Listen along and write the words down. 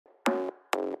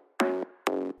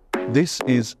This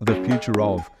is The Future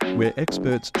Of, where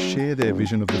experts share their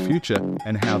vision of the future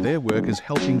and how their work is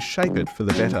helping shape it for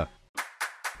the better.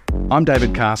 I'm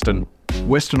David Karsten.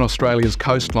 Western Australia's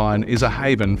coastline is a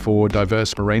haven for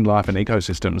diverse marine life and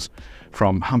ecosystems.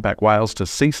 From humpback whales to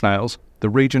sea snails, the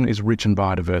region is rich in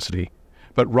biodiversity.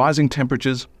 But rising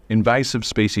temperatures, invasive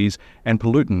species and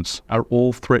pollutants are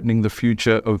all threatening the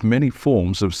future of many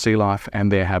forms of sea life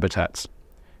and their habitats.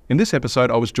 In this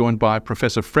episode, I was joined by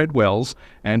Professor Fred Wells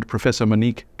and Professor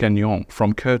Monique Gagnon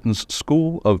from Curtin's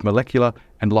School of Molecular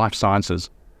and Life Sciences.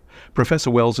 Professor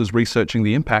Wells is researching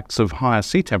the impacts of higher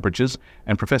sea temperatures,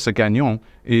 and Professor Gagnon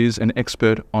is an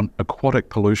expert on aquatic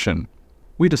pollution.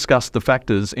 We discussed the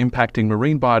factors impacting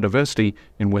marine biodiversity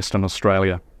in Western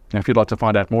Australia. Now, if you'd like to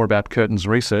find out more about Curtin's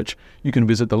research, you can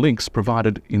visit the links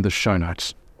provided in the show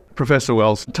notes. Professor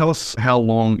Wells, tell us how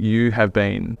long you have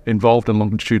been involved in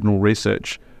longitudinal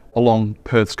research along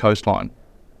Perth's coastline.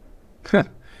 Well,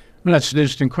 that's an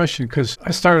interesting question, because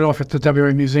I started off at the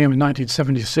WA Museum in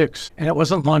 1976, and it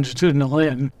wasn't longitudinal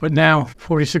then, but now,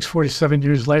 46, 47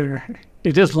 years later,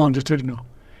 it is longitudinal.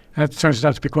 And it turns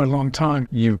out to be quite a long time.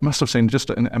 You must have seen just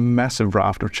a massive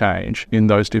raft of change in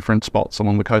those different spots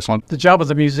along the coastline. The job of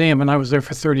the museum, and I was there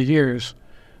for 30 years,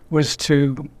 was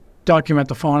to document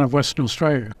the fauna of Western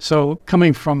Australia. So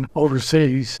coming from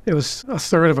overseas, it was a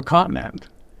third of a continent.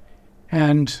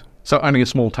 And so only a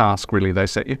small task, really, they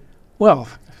set you? Well,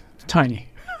 tiny,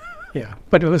 yeah,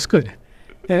 but it was good.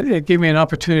 It gave me an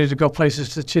opportunity to go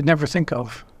places that you'd never think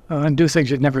of and do things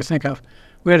you'd never think of.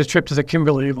 We had a trip to the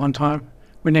Kimberley one time.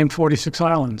 We named 46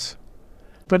 islands.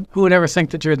 But who would ever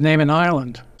think that you'd name an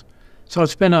island? So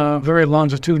it's been a very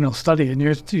longitudinal study in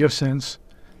your sense,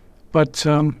 but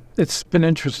it's been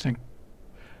interesting.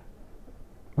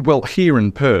 Well, here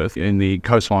in Perth, in the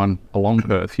coastline along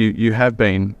Perth, you have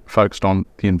been focused on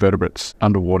the invertebrates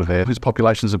underwater there, whose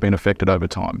populations have been affected over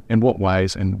time. In what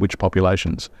ways and which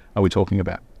populations are we talking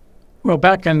about? Well,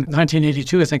 back in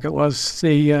 1982, I think it was,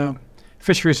 the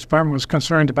Fisheries Department was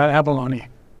concerned about abalone.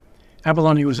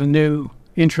 Abalone was a new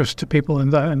interest to people in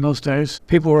those days.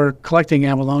 People were collecting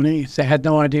abalone. They had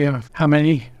no idea how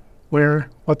many, where,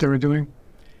 what they were doing.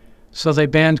 So they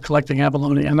banned collecting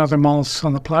abalone and other mollusks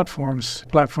on the platforms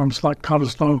like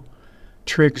cottesloe,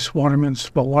 trigs,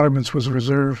 watermans. Well, watermans was a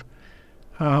reserve.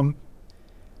 And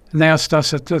they asked us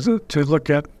to look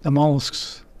at the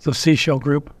mollusks, the seashell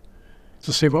group,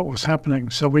 to see what was happening.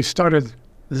 So we started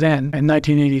then in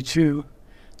 1982.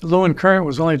 The Lewin Current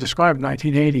was only described in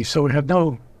 1980, so we had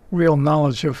no real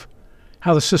knowledge of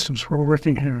how the systems were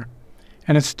working here.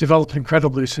 And it's developed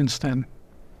incredibly since then.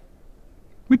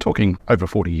 We're talking over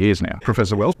 40 years now,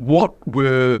 Professor Wells. What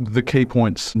were the key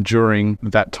points during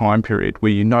that time period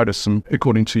where you noticed some,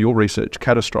 according to your research,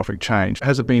 catastrophic change?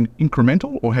 Has it been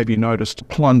incremental, or have you noticed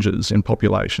plunges in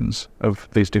populations of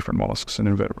these different mollusks and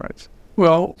invertebrates?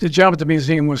 Well, the job at the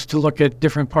museum was to look at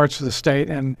different parts of the state,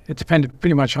 and it depended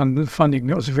pretty much on the funding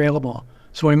that was available.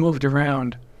 So we moved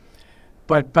around.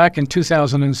 But back in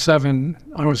 2007,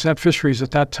 I was at Fisheries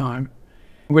at that time.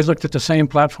 We looked at the same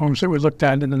platforms that we looked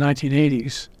at in the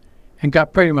 1980s and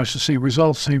got pretty much the same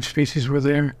results. Same species were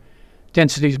there.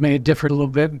 Densities may have differed a little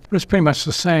bit, but it's pretty much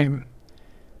the same.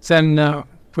 Then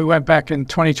we went back in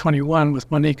 2021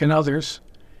 with Monique and others,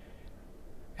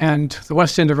 and the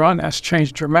west end of Rottnest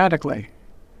changed dramatically.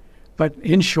 But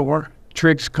inshore,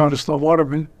 trigs, cottesloe,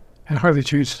 waterman had hardly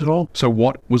changed at all. So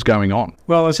what was going on?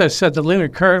 Well, as I said, the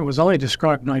Lewin Current was only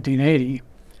described in 1980.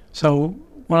 So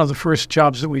one of the first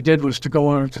jobs that we did was to go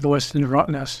over to the west end of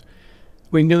Rottnest.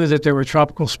 We knew that there were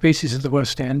tropical species at the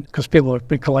west end because people have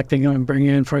been collecting them and bringing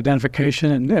in for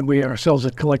identification, and we ourselves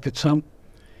had collected some.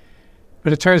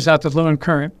 But it turns out the Lewin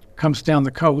Current comes down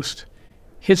the coast,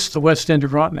 hits the west end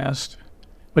of Rottnest,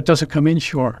 but doesn't come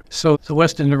inshore. So the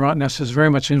west end of Rottnest is very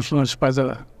much influenced by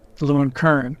the Lewin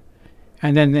Current.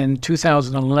 And then in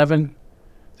 2011,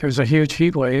 there was a huge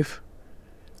heat wave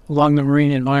along the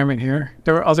marine environment here.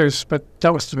 There were others, but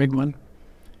that was the big one.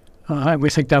 And we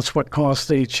think that's what caused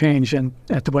the change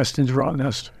at the west end of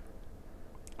Rottnest.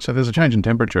 So there's a change in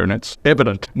temperature, and it's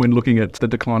evident when looking at the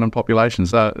decline in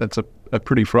populations. That's a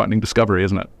pretty frightening discovery,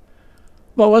 isn't it?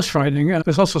 Well, it was frightening. It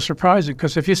was also surprising,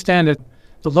 because if you stand at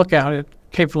the lookout at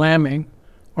Cape Lambing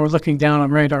or looking down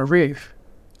on Radar Reef,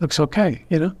 it looks okay,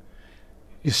 you know?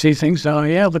 You see things,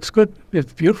 yeah, it looks good,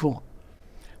 it's beautiful.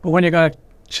 But when you got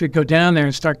to go down there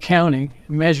and start counting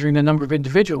and measuring the number of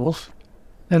individuals,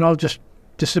 then all just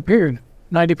disappeared,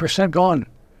 90% gone.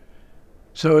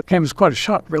 So it came as quite a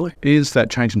shock, really. Is that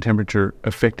change in temperature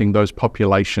affecting those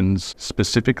populations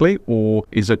specifically, or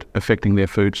is it affecting their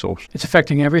food source? It's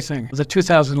affecting everything. The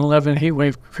 2011 heat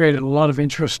wave created a lot of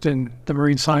interest in the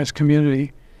marine science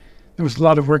community. There was a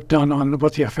lot of work done on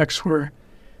what the effects were.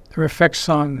 There were effects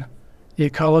on the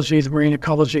ecology, the marine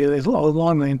ecology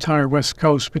along the entire west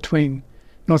coast between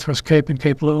Northwest Cape and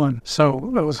Cape Lewin. So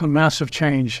it was a massive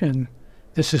change, and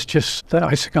this is just the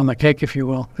icing on the cake, if you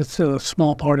will. It's a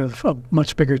small part of a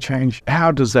much bigger change.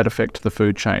 How does that affect the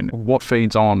food chain? What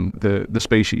feeds on the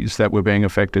species that were being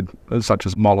affected, such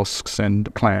as mollusks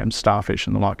and clams, starfish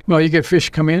and the like? Well, you get fish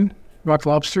come in, rock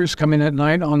lobsters come in at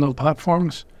night on the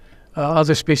platforms.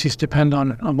 Other species depend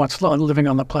on what's living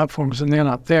on the platforms, and they're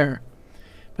not there.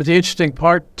 But the interesting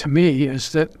part to me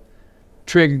is that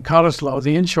Trig and Cottesloe,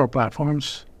 the inshore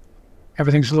platforms,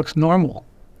 everything looks normal.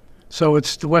 So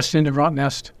it's the west end of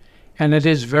Rottnest, and it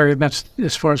is very much,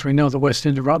 as far as we know, the west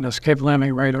end of Rottnest, Cape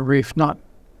Lambing Radar Reef, not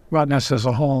Rottnest as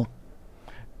a whole.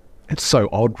 It's so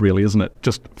odd, really, isn't it?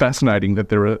 Just fascinating that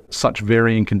there are such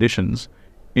varying conditions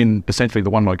in essentially the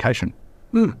one location.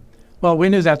 Well, we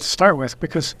knew that to start with,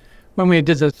 because when we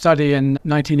did the study in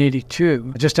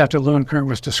 1982, just after Lewin Current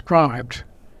was described,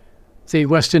 the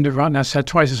west end of Rottnest had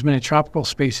twice as many tropical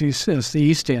species as the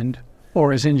east end,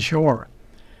 or as inshore.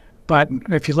 But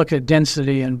if you look at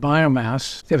density and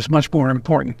biomass, it was much more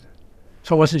important.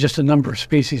 So it wasn't just the number of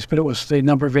species, but it was the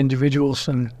number of individuals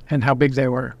and how big they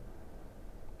were.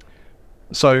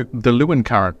 So the Lewin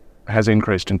Current has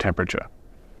increased in temperature.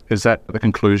 Is that the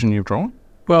conclusion you've drawn?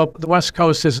 Well, the west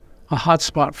coast is a hot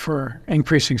spot for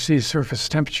increasing sea surface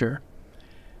temperature.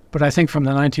 But I think from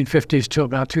the 1950s to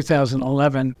about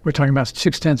 2011, we're talking about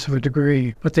 0.6 of a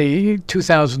degree. But the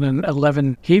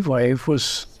 2011 heat wave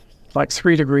was like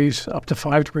 3 degrees up to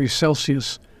 5 degrees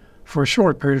Celsius for a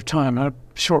short period of time. A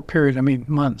short period, I mean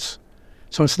months.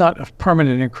 So it's not a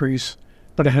permanent increase,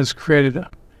 but it has created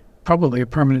probably a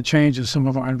permanent change in some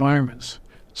of our environments.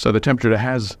 So the temperature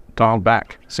has dialed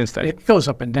back since then? It goes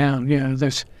up and down.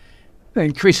 There's an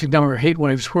increasing number of heat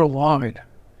waves worldwide.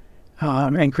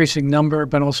 Increasing number,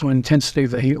 but also intensity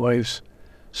of the heat waves,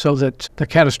 so that the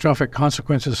catastrophic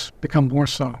consequences become more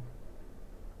so.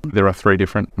 There are 3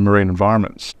 different marine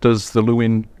environments. Does the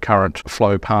Lewin Current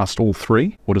flow past all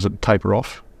 3, or does it taper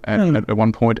off at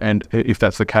one point? And if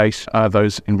that's the case, are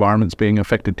those environments being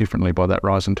affected differently by that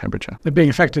rise in temperature? They're being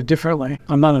affected differently.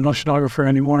 I'm not an oceanographer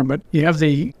anymore, but you have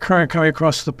the current coming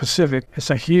across the Pacific.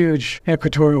 It's a huge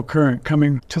equatorial current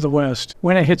coming to the west.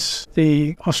 When it hits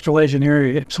the Australasian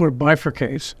area, it sort of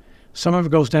bifurcates. Some of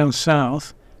it goes down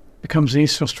south, becomes the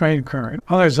East Australian current.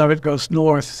 Others of it goes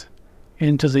north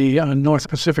into the North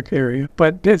Pacific area.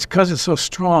 But it's because it's so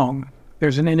strong,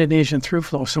 there's an Indonesian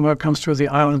through-flow. Some of it comes through the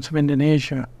islands of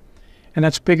Indonesia, and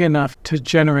that's big enough to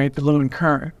generate the Lewin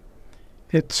Current.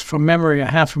 It's, from memory,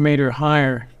 0.5 meter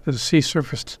higher than the sea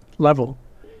surface level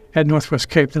at Northwest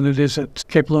Cape than it is at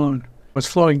Cape Lewin. It's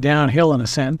flowing downhill in a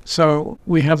sense. So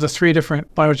we have the 3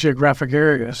 different biogeographic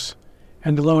areas,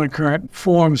 and the Lewin Current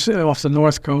forms off the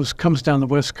north coast, comes down the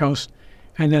west coast,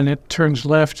 and then it turns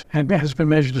left and has been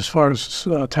measured as far as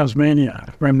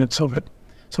Tasmania, remnants of it.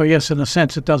 So yes, in a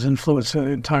sense, it does influence the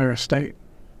entire state.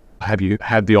 Have you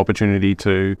had the opportunity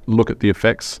to look at the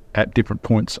effects at different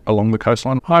points along the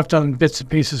coastline? I've done bits and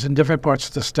pieces in different parts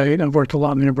of the state. I've worked a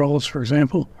lot in the Abrolhos, for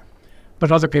example,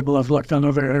 but other people have looked on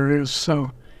other areas.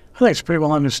 So I think it's pretty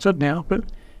well understood now. But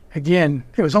again,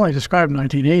 it was only described in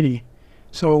 1980.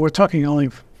 So we're talking only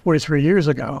 43 years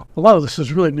ago. A lot of this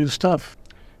is really new stuff.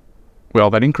 Well,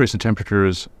 that increase in temperature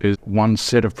is one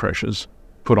set of pressures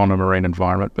put on a marine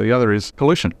environment, but the other is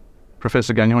pollution.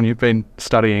 Professor Gagnon, you've been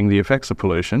studying the effects of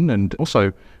pollution and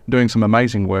also doing some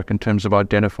amazing work in terms of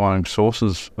identifying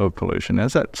sources of pollution.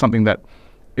 Is that something that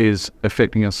is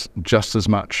affecting us just as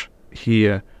much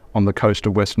here on the coast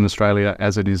of Western Australia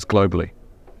as it is globally?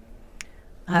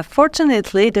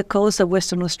 Fortunately, the coast of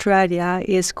Western Australia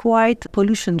is quite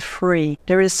pollution-free.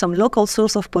 There is some local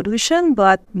source of pollution,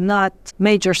 but not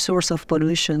major source of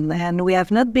pollution. And we have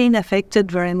not been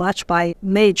affected very much by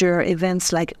major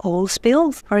events like oil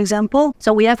spills, for example.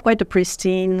 So we have quite a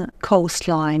pristine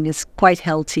coastline. It's quite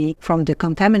healthy from the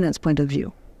contaminants point of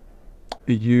view.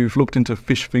 You've looked into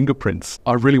fish fingerprints.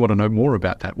 I really want to know more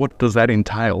about that. What does that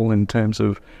entail in terms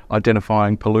of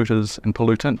identifying polluters and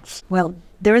pollutants? Well,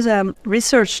 there is a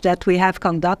research that we have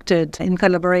conducted in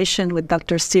collaboration with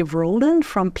Dr. Steve Rowland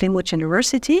from Plymouth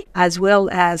University, as well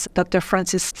as Dr.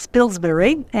 Francis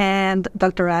Spilsbury and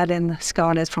Dr. Adam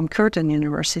Scarlett from Curtin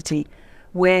University,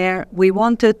 where we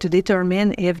wanted to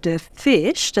determine if the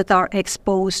fish that are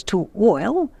exposed to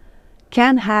oil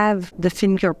can have the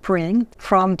fingerprint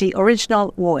from the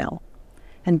original oil.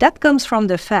 And that comes from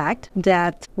the fact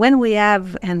that when we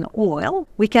have an oil,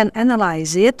 we can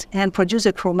analyze it and produce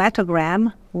a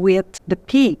chromatogram with the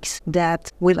peaks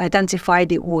that will identify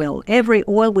the oil. Every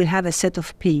oil will have a set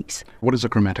of peaks. What is a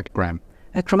chromatogram?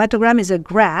 A chromatogram is a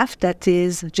graph that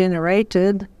is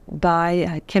generated by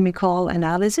a chemical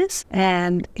analysis,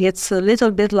 and it's a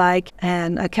little bit like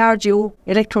a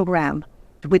cardioelectrogram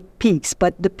with peaks,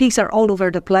 but the peaks are all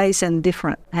over the place and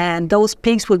different. And those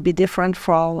peaks will be different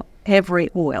for every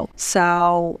oil.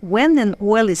 So when an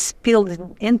oil is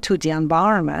spilled into the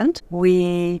environment,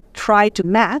 we try to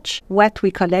match what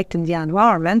we collect in the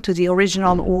environment to the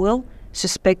original oil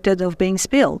suspected of being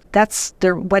spilled. That's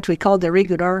what we call the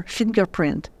regular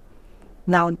fingerprint.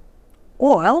 Now,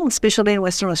 oil, especially in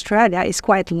Western Australia, is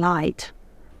quite light.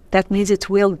 That means it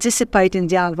will dissipate in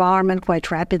the environment quite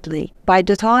rapidly. By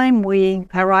the time we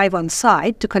arrive on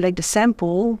site to collect the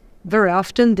sample, very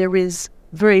often there is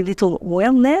very little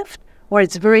oil left, or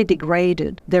it's very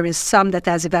degraded. There is some that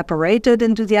has evaporated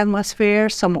into the atmosphere,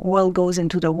 some oil goes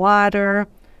into the water,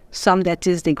 some that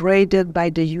is degraded by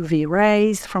the UV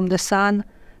rays from the sun.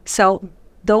 So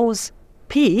those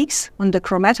peaks on the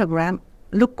chromatogram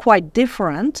look quite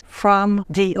different from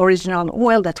the original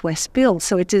oil that was spilled.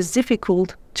 So it is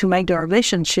difficult to make the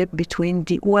relationship between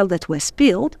the oil that was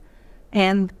spilled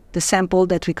and the sample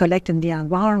that we collect in the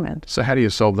environment. So how do you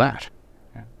solve that?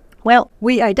 Well,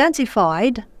 we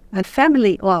identified a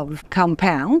family of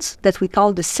compounds that we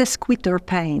call the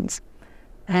sesquiterpenes.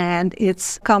 And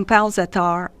it's compounds that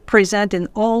are present in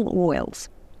all oils.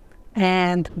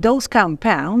 And those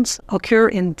compounds occur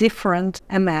in different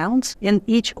amounts in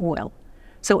each oil.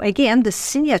 So again, the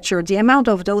signature, the amount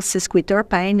of those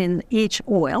sesquiterpenes in each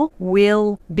oil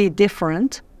will be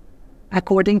different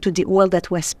according to the oil that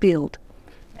was spilled.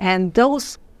 And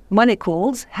those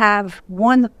molecules have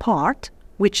one part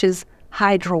which is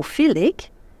hydrophilic,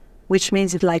 which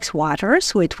means it likes water,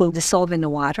 so it will dissolve in the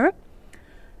water.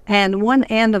 And one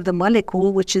end of the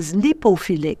molecule, which is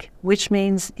lipophilic, which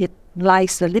means it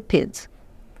likes the lipids.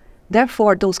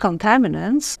 Therefore, those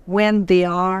contaminants, when they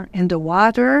are in the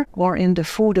water or in the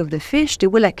food of the fish, they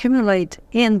will accumulate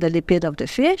in the lipid of the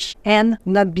fish and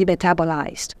not be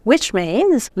metabolized, which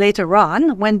means later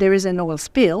on, when there is an oil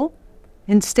spill,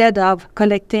 instead of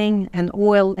collecting an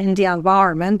oil in the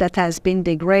environment that has been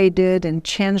degraded and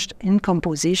changed in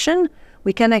composition,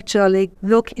 we can actually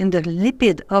look in the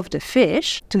lipid of the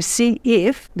fish to see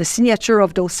if the signature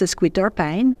of those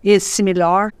sesquiterpenes is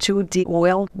similar to the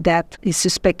oil that is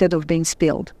suspected of being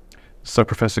spilled. So,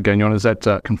 Professor Gagnon, is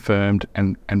that confirmed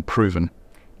and proven?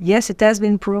 Yes, it has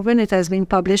been proven. It has been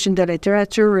published in the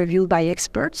literature, reviewed by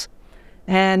experts.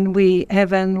 And we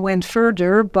even went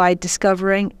further by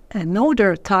discovering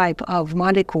another type of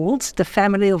molecules, the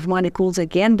family of molecules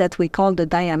again that we call the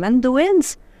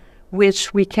diamondoids,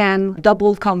 which we can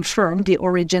double confirm the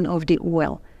origin of the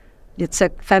oil. It's a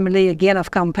family, again,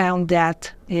 of compound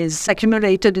that is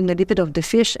accumulated in the lipid of the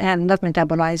fish and not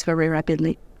metabolized very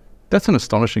rapidly. That's an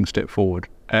astonishing step forward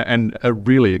and a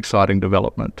really exciting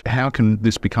development. How can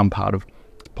this become part of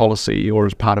policy or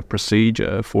as part of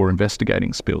procedure for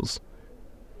investigating spills?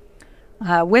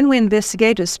 When we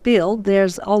investigate a spill,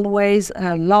 there's always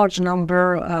a large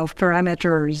number of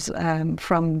parameters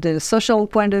from the social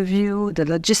point of view, the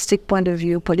logistic point of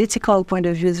view, political point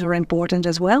of view is very important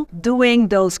as well. Doing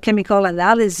those chemical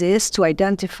analysis to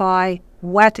identify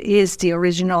what is the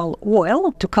original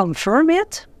oil, to confirm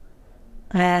it,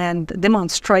 and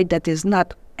demonstrate that there's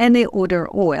not any other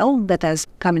oil that has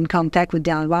come in contact with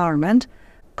the environment,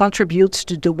 contributes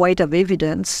to the weight of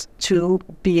evidence to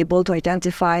be able to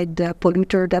identify the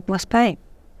polluter that must pay.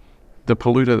 The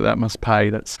polluter that must pay,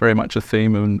 that's very much a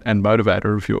theme and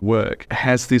motivator of your work.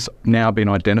 Has this now been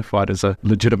identified as a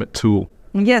legitimate tool?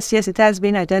 Yes, it has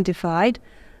been identified.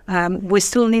 We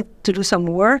still need to do some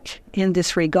work in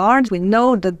this regard. We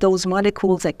know that those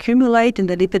molecules accumulate in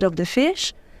the lipid of the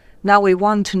fish. Now we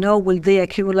want to know, will they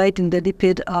accumulate in the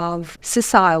lipid of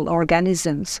sessile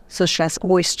organisms, such as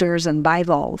oysters and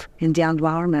bivalve in the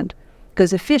environment? Because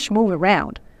the fish move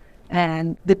around.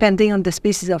 And depending on the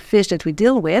species of fish that we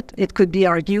deal with, it could be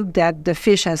argued that the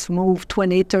fish has moved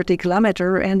 20, 30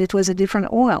 kilometers and it was a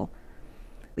different oil.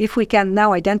 If we can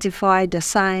now identify the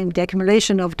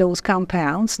accumulation of those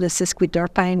compounds, the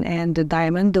sesquiterpene and the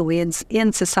diamondoids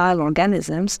in sessile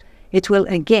organisms, it will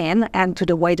again add to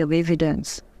the weight of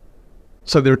evidence.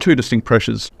 So there are two distinct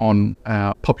pressures on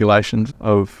our populations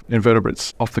of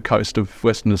invertebrates off the coast of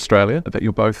Western Australia that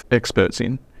you're both experts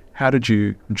in. How did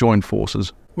you join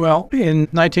forces? Well, in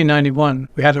 1991,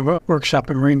 we had a workshop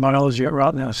in marine biology at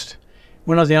Rottnest.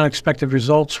 One of the unexpected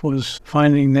results was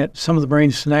finding that some of the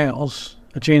marine snails,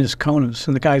 a genus Conus,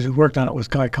 and the guys who worked on it was a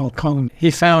guy called Cone,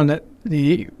 he found that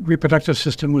the reproductive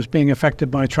system was being affected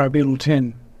by tributyl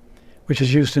tin, which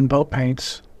is used in boat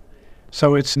paints.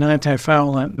 So it's an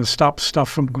anti-foulant that stops stuff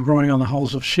from growing on the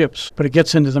hulls of ships. But it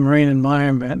gets into the marine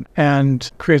environment and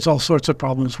creates all sorts of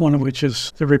problems, one of which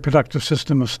is the reproductive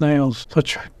system of snails. So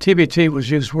TBT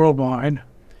was used worldwide.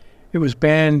 It was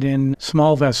banned in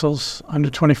small vessels under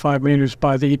 25 meters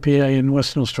by the EPA in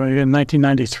Western Australia in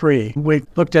 1993. We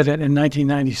looked at it in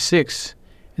 1996,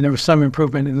 and there was some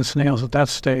improvement in the snails at that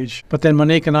stage. But then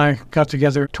Monique and I got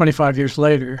together 25 years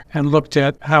later and looked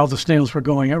at how the snails were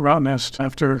going at Rottnest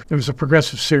after there was a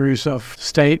progressive series of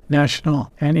state, national,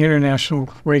 and international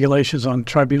regulations on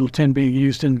tributyl tin being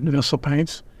used in vessel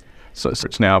paints. So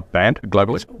it's now banned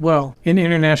globally? Well, in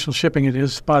international shipping it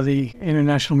is by the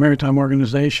International Maritime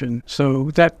Organization.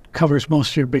 So that covers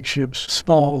most of your big ships.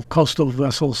 Small coastal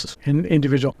vessels in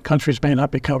individual countries may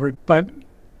not be covered. But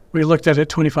we looked at it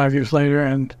 25 years later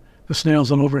and the snails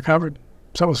all over covered.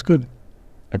 So it was good.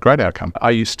 A great outcome.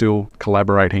 Are you still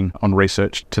collaborating on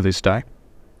research to this day?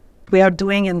 We are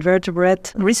doing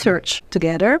invertebrate research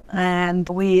together, and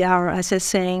we are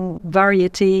assessing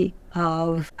variety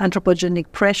of anthropogenic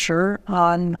pressure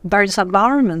on various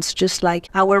environments, just like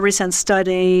our recent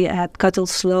study at Cuttle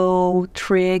Slough,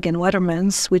 Trigg and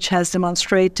Watermans, which has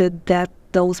demonstrated that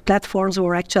those platforms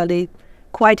were actually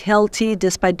quite healthy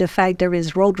despite the fact there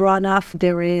is road runoff,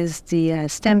 there is the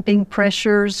stamping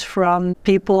pressures from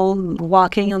people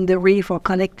walking on the reef or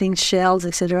collecting shells,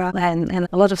 etc., and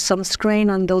a lot of sun strain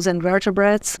on those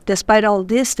invertebrates. Despite all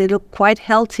this, they look quite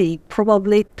healthy,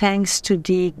 probably thanks to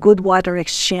the good water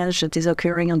exchange that is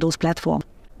occurring on those platforms.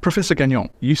 Professor Gagnon,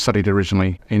 you studied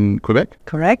originally in Quebec?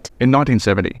 Correct. In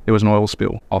 1970, there was an oil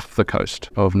spill off the coast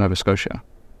of Nova Scotia.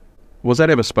 Was that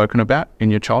ever spoken about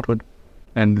in your childhood?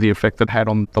 And the effect that had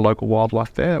on the local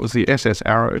wildlife there? It was the SS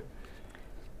Arrow.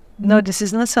 No, this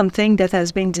is not something that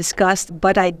has been discussed,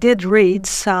 but I did read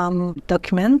some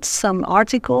documents, some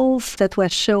articles that were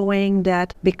showing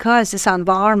that because this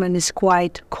environment is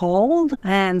quite cold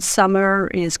and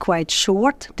summer is quite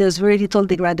short, there's very little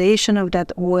degradation of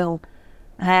that oil.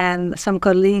 And some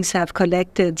colleagues have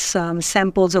collected some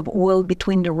samples of oil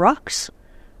between the rocks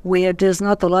where there's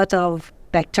not a lot of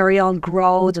bacterial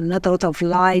growth and not a lot of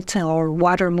light or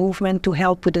water movement to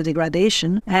help with the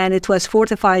degradation. And it was 4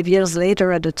 to 5 years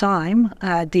later at the time,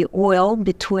 the oil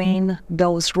between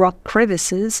those rock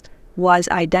crevices was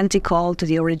identical to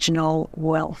the original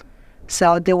oil.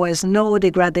 So there was no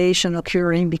degradation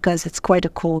occurring because it's quite a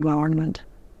cold environment.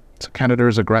 So Canada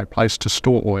is a great place to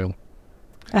store oil.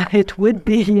 It would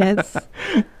be, yes.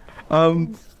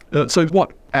 So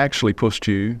what actually pushed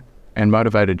you and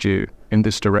motivated you in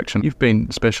this direction? You've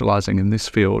been specialising in this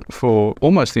field for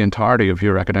almost the entirety of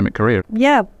your academic career.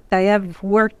 Yeah, I have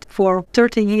worked for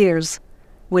 30 years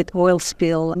with oil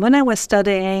spill. When I was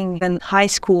studying in high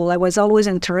school, I was always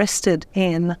interested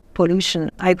in pollution.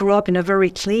 I grew up in a very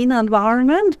clean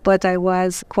environment, but I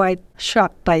was quite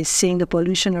shocked by seeing the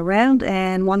pollution around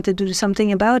and wanted to do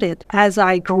something about it. As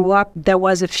I grew up, there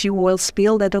was a few oil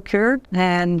spill that occurred,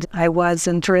 and I was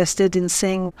interested in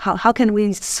seeing how can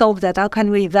we solve that? How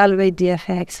can we evaluate the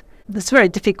effects? It's very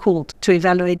difficult to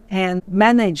evaluate and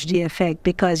manage the effect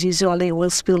because usually oil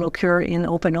spill occur in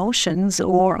open oceans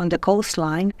or on the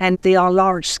coastline, and they are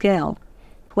large scale.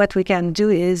 What we can do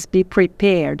is be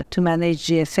prepared to manage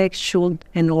the effects should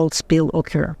an oil spill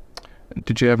occur.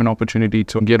 Did you have an opportunity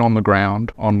to get on the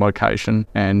ground, on location,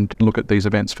 and look at these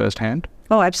events firsthand?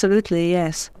 Oh, absolutely,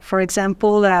 yes. For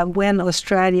example, when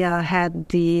Australia had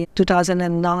the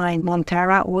 2009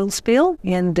 Montara oil spill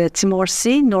in the Timor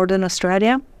Sea, northern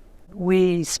Australia,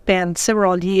 we spent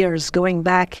several years going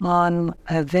back on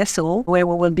a vessel where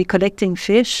we will be collecting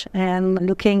fish and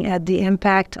looking at the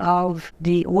impact of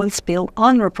the oil spill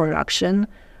on reproduction,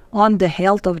 on the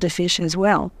health of the fish as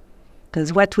well.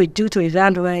 Because what we do to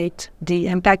evaluate the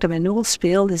impact of an oil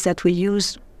spill is that we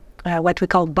use what we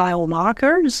call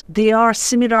biomarkers. They are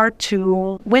similar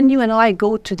to when you and I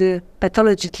go to the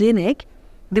pathology clinic,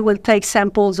 they will take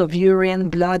samples of urine,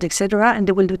 blood, etc., and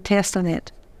they will do tests on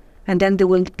it. And then they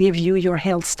will give you your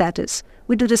health status.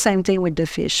 We do the same thing with the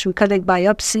fish. We collect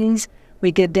biopsies,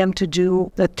 we get them to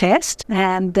do the test,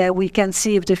 and we can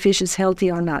see if the fish is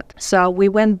healthy or not. So we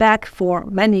went back for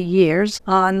many years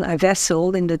on a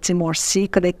vessel in the Timor Sea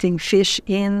collecting fish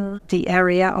in the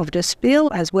area of the spill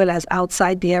as well as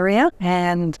outside the area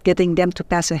and getting them to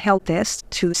pass a health test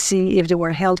to see if they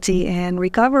were healthy and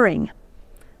recovering.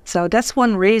 So that's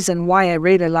one reason why I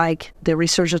really like the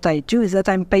research that I do, is that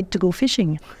I'm paid to go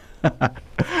fishing.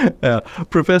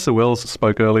 Professor Wells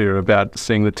spoke earlier about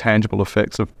seeing the tangible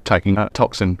effects of taking a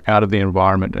toxin out of the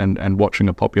environment and watching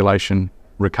a population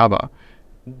recover.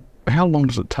 How long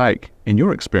does it take, in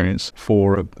your experience,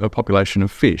 for a population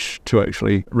of fish to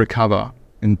actually recover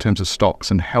in terms of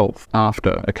stocks and health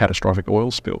after a catastrophic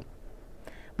oil spill?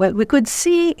 Well, we could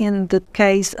see in the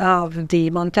case of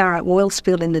the Montara oil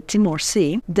spill in the Timor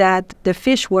Sea that the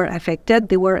fish were affected,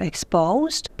 they were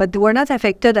exposed, but they were not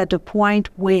affected at the point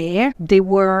where they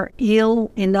were ill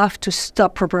enough to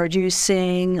stop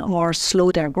reproducing or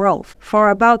slow their growth. For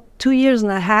about 2.5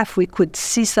 years, we could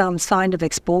see some sign of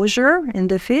exposure in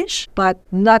the fish, but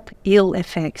not ill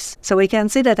effects. So we can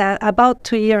see that about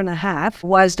 2.5 years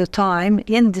was the time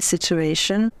in this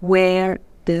situation where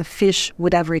the fish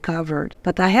would have recovered.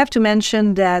 But I have to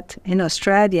mention that in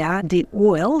Australia, the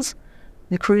oils,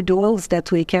 the crude oils that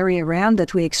we carry around,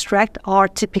 that we extract, are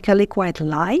typically quite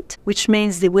light, which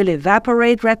means they will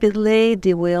evaporate rapidly,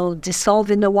 they will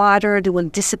dissolve in the water, they will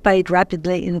dissipate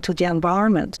rapidly into the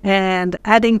environment. And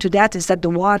adding to that is that the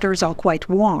waters are quite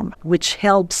warm, which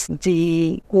helps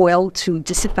the oil to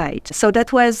dissipate. So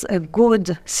that was a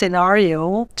good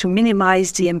scenario to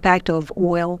minimize the impact of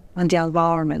oil on the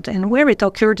environment. And where it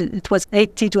occurred, it was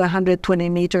 80 to 120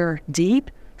 meters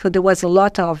deep. So there was a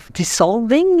lot of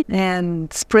dissolving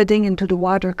and spreading into the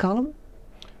water column.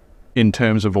 In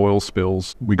terms of oil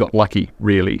spills, we got lucky,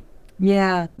 really.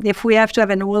 Yeah, if we have to have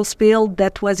an oil spill,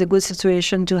 that was a good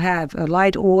situation to have. A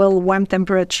light oil, warm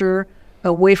temperature,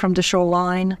 away from the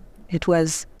shoreline. It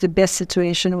was the best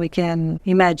situation we can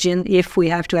imagine if we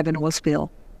have to have an oil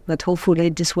spill. But hopefully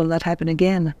this will not happen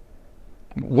again.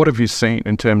 What have you seen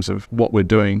in terms of what we're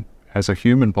doing as a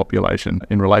human population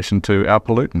in relation to our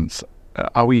pollutants?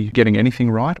 Are we getting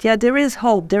anything right? Yeah, there is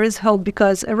hope. There is hope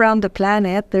because around the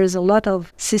planet, there's a lot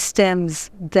of systems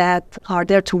that are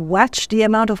there to watch the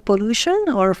amount of pollution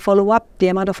or follow up the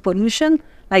amount of pollution,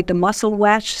 like the mussel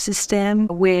watch system,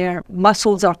 where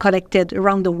mussels are collected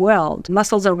around the world.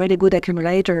 Mussels are really good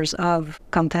accumulators of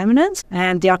contaminants,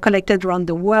 and they are collected around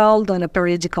the world on a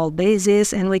periodical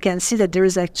basis, and we can see that there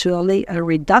is actually a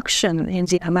reduction in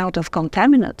the amount of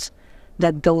contaminants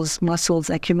that those mussels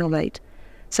accumulate.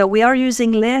 So we are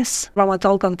using less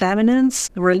environmental contaminants,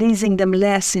 releasing them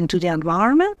less into the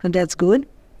environment, and that's good.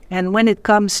 And when it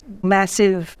comes to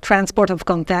massive transport of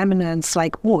contaminants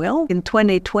like oil, in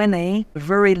 2020,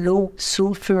 very low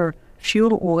sulfur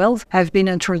fuel oils have been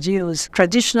introduced.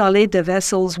 Traditionally, the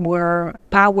vessels were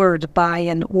powered by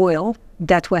an oil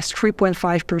that was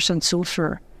 3.5%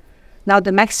 sulfur. Now,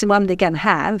 the maximum they can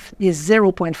have is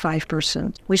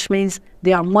 0.5%, which means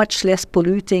they are much less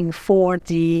polluting for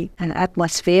the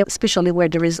atmosphere, especially where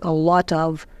there is a lot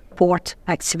of port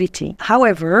activity.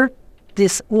 However,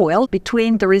 this oil,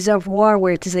 between the reservoir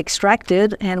where it is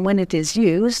extracted and when it is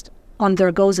used,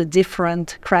 undergoes a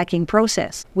different cracking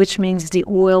process, which means the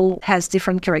oil has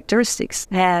different characteristics.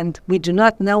 And we do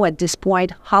not know at this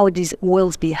point how these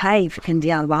oils behave in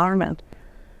the environment.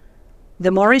 The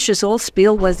Mauritius oil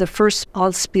spill was the first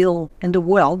oil spill in the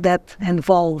world that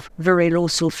involved very low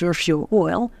sulfur fuel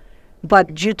oil.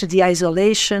 But due to the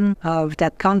isolation of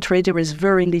that country, there is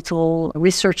very little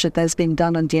research that has been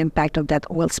done on the impact of that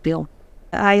oil spill.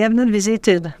 I have not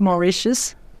visited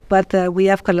Mauritius, but we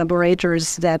have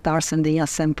collaborators that are sending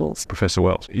us samples. Professor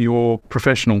Wells, your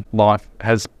professional life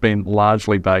has been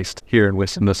largely based here in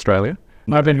Western Australia.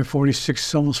 I've been here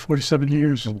 46, almost 47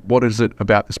 years. What is it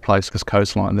about this place, this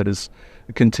coastline, that has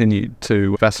continued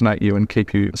to fascinate you and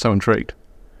keep you so intrigued?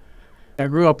 I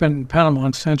grew up in Panama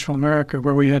in Central America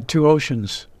where we had two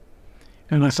oceans.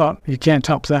 And I thought, you can't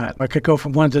top that. I could go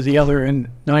from one to the other in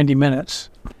 90 minutes.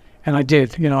 And I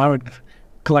did. You know, I would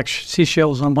collect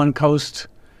seashells on one coast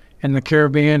in the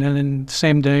Caribbean and then the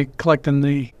same day collect in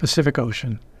the Pacific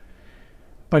Ocean.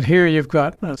 But here you've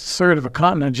got a third of a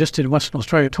continent just in Western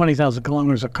Australia, 20,000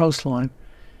 kilometers of coastline,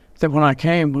 that when I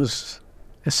came was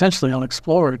essentially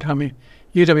unexplored. I mean,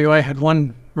 UWA had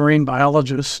one marine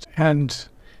biologist and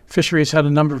fisheries had a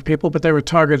number of people, but they were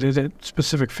targeted at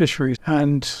specific fisheries.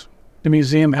 And the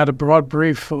museum had a broad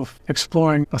brief of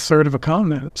exploring a third of a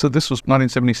continent. So this was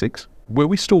 1976. Were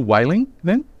we still whaling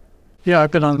then? Yeah,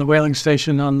 I've been on the whaling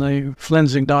station on the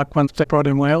Flensing dock once they brought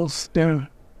in whales. Yeah.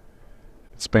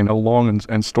 It's been a long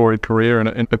and storied career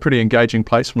and a pretty engaging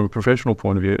place from a professional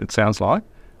point of view, it sounds like.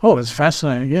 Oh, it's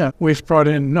fascinating, yeah. We've brought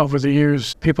in, over the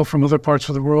years, people from other parts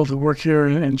of the world who work here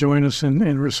and join us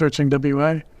in researching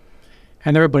WA.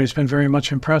 And everybody's been very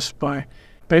much impressed by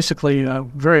basically a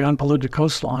very unpolluted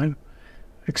coastline,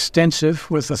 extensive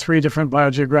with the 3 different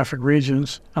biogeographic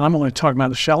regions. And I'm only talking about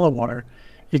the shallow water.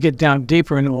 You get down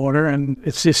deeper in the water and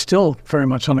it's still very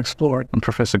much unexplored. And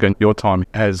Professor Gagnon, your time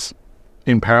has,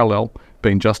 in parallel,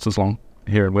 been just as long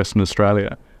here in Western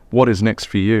Australia. What is next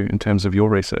for you in terms of your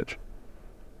research?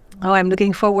 Oh, I'm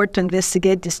looking forward to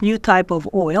investigate this new type of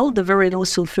oil, the very low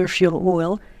sulfur fuel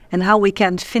oil, and how we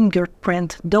can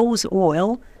fingerprint those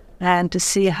oil and to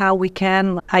see how we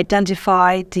can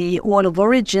identify the oil of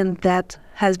origin that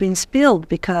has been spilled,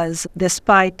 because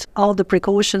despite all the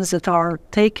precautions that are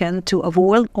taken to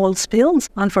avoid oil spills,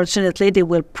 unfortunately they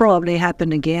will probably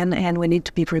happen again, and we need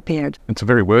to be prepared. It's a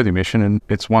very worthy mission, and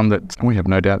it's one that we have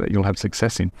no doubt that you'll have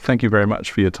success in. Thank you very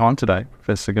much for your time today,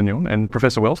 Professor Gagnon and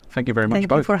Professor Wells. Thank you very much both.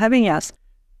 Thank you for having us.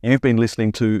 You've been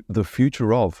listening to The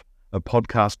Future Of, a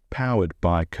podcast powered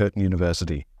by Curtin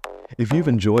University. If you've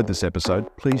enjoyed this episode,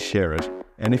 please share it.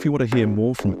 And if you want to hear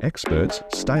more from experts,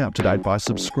 stay up to date by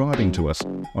subscribing to us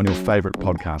on your favourite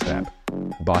podcast app.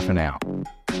 Bye for now.